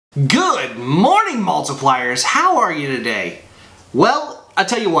Good morning, multipliers. How are you today? Well, I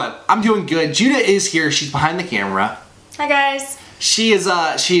tell you what, I'm doing good. Judah is here. She's behind the camera. Hi guys. She's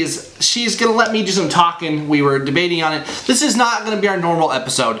gonna let me do some talking. We were debating on it. This is not gonna be our normal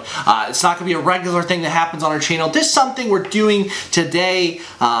episode. It's not gonna be a regular thing that happens on our channel. This is something we're doing today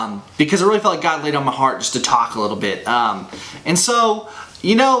because I really felt like God laid on my heart just to talk a little bit. And so,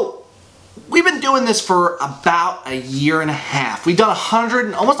 you know, we've been doing this for about a year and a half. We've done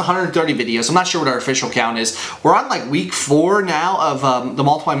almost 130 videos. I'm not sure what our official count is. We're on like week 4 now of the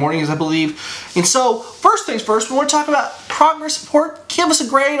Multiply Mornings, I believe. And so, first things first, we want to talk about progress report. Give us a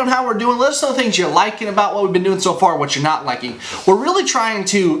grade on how we're doing. Let us know things you're liking about what we've been doing so far, what you're not liking. We're really trying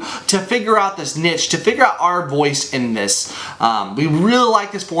to figure out this niche, to figure out our voice in this. We really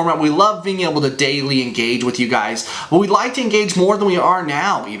like this format. We love being able to daily engage with you guys. But we'd like to engage more than we are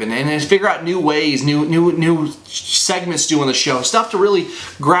now, even, and figure out new ways, new segments to do on the show, stuff to really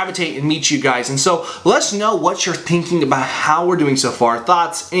gravitate and meet you guys. And so let us know what you're thinking about how we're doing so far.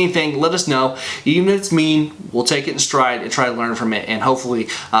 Thoughts, anything, let us know. Even if it's mean, we'll take it in stride and try to learn from it and hopefully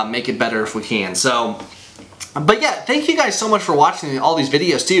make it better if we can. So, but yeah, thank you guys so much for watching all these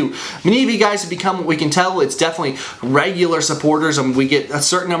videos too. Many of you guys have become, what we can tell, it's definitely regular supporters, and we get a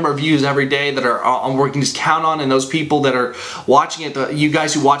certain number of views every day that are we can just count on, and those people that are watching it, you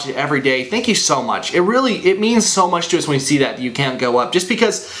guys who watch it every day, thank you so much. It means so much to us when we see that you can't go up, just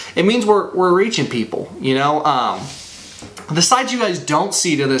because it means we're reaching people, you know. The side you guys don't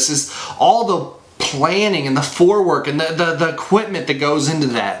see to this is all the planning and the forework and the equipment that goes into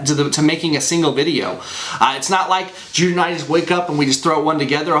that, to making a single video. It's not like Judah and I just wake up and we just throw one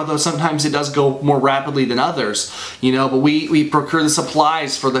together, although sometimes it does go more rapidly than others, you know. But we procure the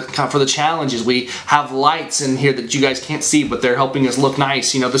supplies for the challenges. We have lights in here that you guys can't see, but they're helping us look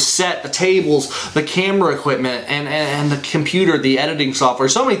nice. You know, the set, the tables, the camera equipment, and the computer, the editing software.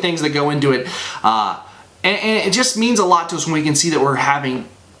 So many things that go into it, and it just means a lot to us when we can see that we're having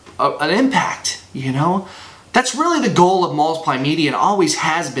an impact, you know? That's really the goal of Multiply Media, and always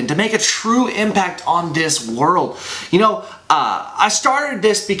has been, to make a true impact on this world. You know, I started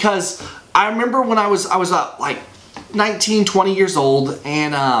this because I remember when I was like 19, 20 years old,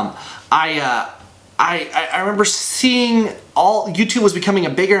 and I remember seeing YouTube was becoming a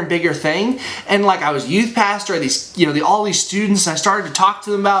bigger and bigger thing, and like I was youth pastor at these, you know, all these students, and I started to talk to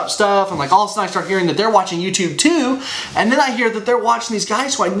them about stuff, and like all of a sudden I start hearing that they're watching YouTube too, and then I hear that they're watching these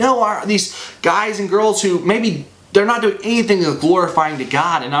guys who I know are these guys and girls who maybe they're not doing anything that's glorifying to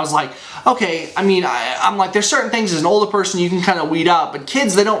God. And I was like, okay, I mean, I'm like, there's certain things as an older person you can kind of weed out, but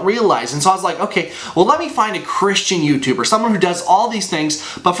kids, they don't realize. And so I was like, okay, well, let me find a Christian YouTuber, someone who does all these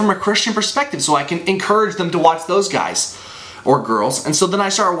things, but from a Christian perspective, so I can encourage them to watch those guys or girls. And so then I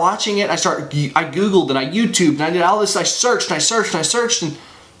started watching it. I Googled and I YouTubed and I did all this. I searched, and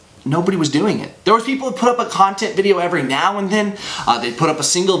nobody was doing it. There was people who put up a content video every now and then. They'd put up a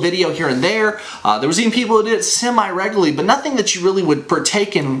single video here and there. There was even people who did it semi-regularly, but nothing that you really would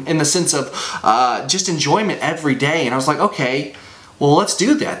partake in the sense of just enjoyment every day. And I was like, okay, well, let's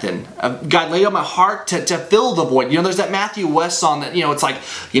do that then. God laid on my heart to fill the void. You know, there's that Matthew West song that, you know, it's like,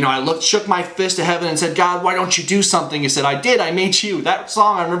 you know, I shook my fist to heaven and said, God, why don't you do something? He said, I did, I made you. That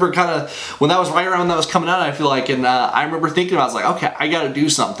song, I remember kind of, when that was right around when that was coming out, I feel like, and I remember thinking about it, I was like, okay, I got to do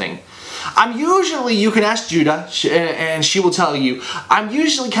something. I'm usually, you can ask Judah, and she will tell you, I'm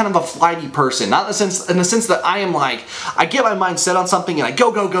usually kind of a flighty person. Not in the sense that I am like, I get my mind set on something and I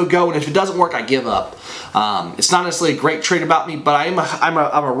go, and if it doesn't work, I give up. It's not necessarily a great trait about me, but I'm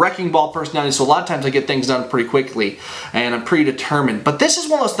a wrecking ball personality, so a lot of times I get things done pretty quickly, and I'm pretty determined. But this is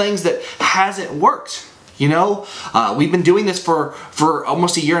one of those things that hasn't worked. You know, we've been doing this for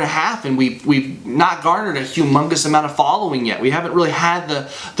almost a year and a half, and we've not garnered a humongous amount of following yet. We haven't really had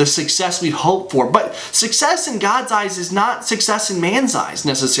the success we'd hoped for. But success in God's eyes is not success in man's eyes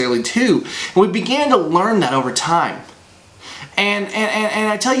necessarily too. And we began to learn that over time. And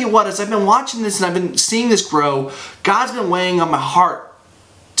I tell you what, as I've been watching this and I've been seeing this grow, God's been weighing on my heart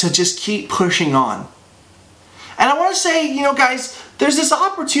to just keep pushing on. And I want to say, you know, guys, there's this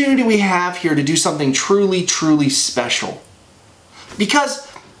opportunity we have here to do something truly, truly special. Because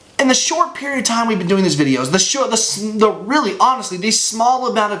in the short period of time we've been doing these videos, really, honestly, these small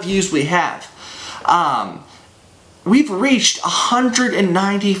amount of views we have, we've reached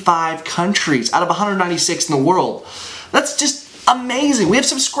 195 countries out of 196 in the world. That's just amazing. We have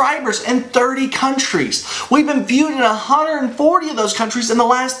subscribers in 30 countries. We've been viewed in 140 of those countries in the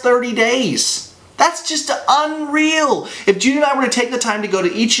last 30 days. That's just with If Judah and I were to take the time to go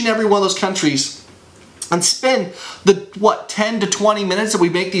to each and every one of those countries and spend the, 10 to 20 minutes that we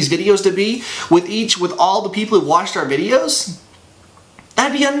make these videos to be with all the people who watched our videos,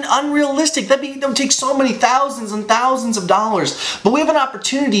 That'd be unrealistic. That would take so many thousands and thousands of dollars. But we have an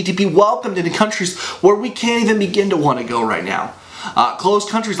opportunity to be welcomed into countries where we can't even begin to want to go right now. Closed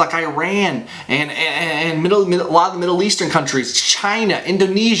countries like Iran and a lot of the Middle Eastern countries, China,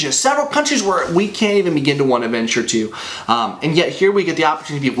 Indonesia, several countries where we can't even begin to want to venture to. And yet here we get the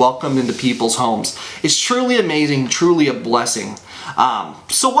opportunity to be welcomed into people's homes. It's truly amazing, truly a blessing.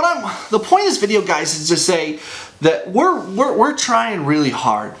 So the point of this video, guys, is to say that we're trying really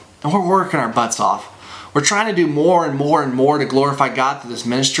hard and we're working our butts off. We're trying to do more and more and more to glorify God through this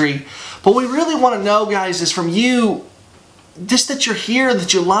ministry. But what we really want to know, guys, is from you, just that you're here,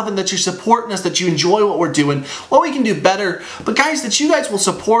 that you love and that you're supporting us, that you enjoy what we're doing, what we can do better. But guys, that you guys will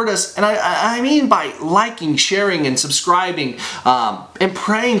support us, and I mean by liking, sharing, and subscribing, and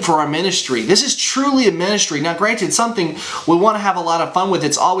praying for our ministry. This is truly a ministry. Now granted, it's something we want to have a lot of fun with.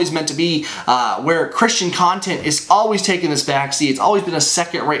 It's always meant to be where Christian content is always taking this backseat. It's always been a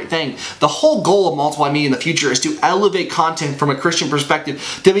second-rate thing. The whole goal of Multiply Media in the future is to elevate content from a Christian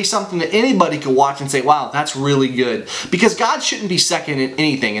perspective to be something that anybody can watch and say, wow, that's really good. Because God shouldn't be second in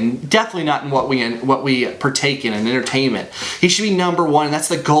anything, and definitely not in what we partake in entertainment. He should be number one, and that's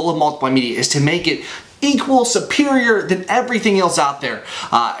the goal of Multiply Media, is to make it equal, superior than everything else out there.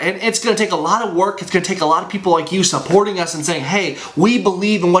 And it's going to take a lot of work. It's going to take a lot of people like you supporting us and saying, hey, we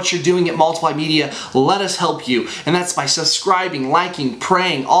believe in what you're doing at Multiply Media. Let us help you. And that's by subscribing, liking,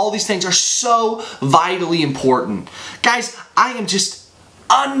 praying. All these things are so vitally important. Guys, I am just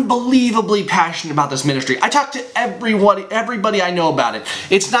unbelievably passionate about this ministry. I talk to everybody I know about it.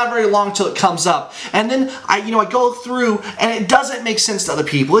 It's not very long till it comes up, and then I go through, and it doesn't make sense to other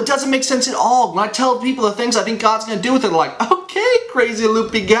people. It doesn't make sense at all. When I tell people the things I think God's going to do with it, they're like, okay, crazy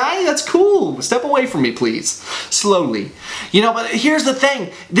loopy guy, that's cool. Step away from me, please. Slowly. But here's the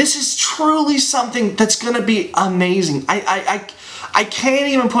thing. This is truly something that's going to be amazing. I can't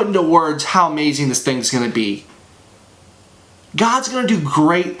even put into words how amazing this thing's going to be. God's going to do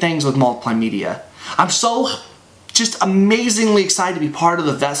great things with Multiply Media. I'm so just amazingly excited to be part of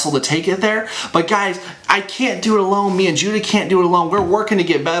the vessel to take it there. But guys, I can't do it alone. Me and Judah can't do it alone. We're working to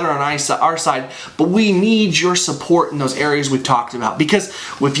get better on our side, but we need your support in those areas we've talked about. Because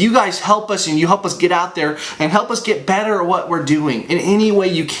if you guys help us and you help us get out there and help us get better at what we're doing in any way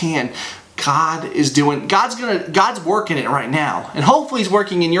you can, God's working it right now. And hopefully He's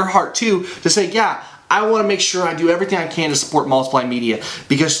working in your heart too to say, yeah, I want to make sure I do everything I can to support Multiply Media,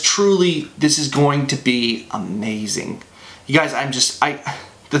 because truly this is going to be amazing. You guys,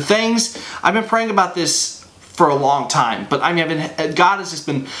 the things, I've been praying about this for a long time, but God has just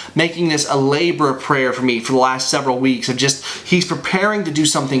been making this a labor of prayer for me for the last several weeks of He's preparing to do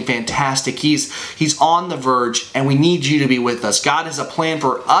something fantastic. He's on the verge, and we need you to be with us. God has a plan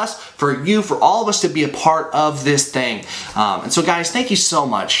for us, for you, for all of us to be a part of this thing. And so guys, thank you so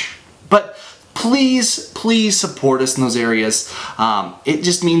much. But please support us in those areas. It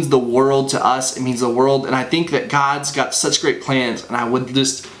just means the world to us. It means the world, and I think that God's got such great plans, and I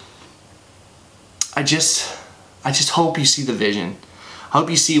just hope you see the vision. I hope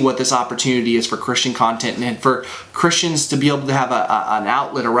you see what this opportunity is for Christian content and for Christians to be able to have an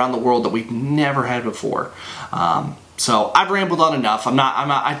outlet around the world that we've never had before. So I've rambled on enough.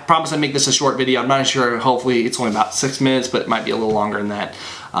 I promise I'd make this a short video. I'm not sure. Hopefully it's only about 6 minutes, but it might be a little longer than that.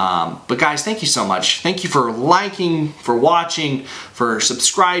 But guys, thank you so much. Thank you for liking, for watching, for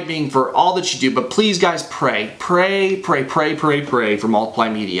subscribing, for all that you do. But please, guys, pray for Multiply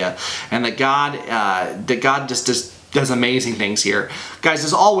Media, and that God just does amazing things here. Guys,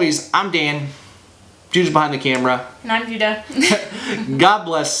 as always, I'm Dan. Judah's behind the camera. And I'm Judah. God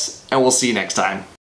bless, and we'll see you next time.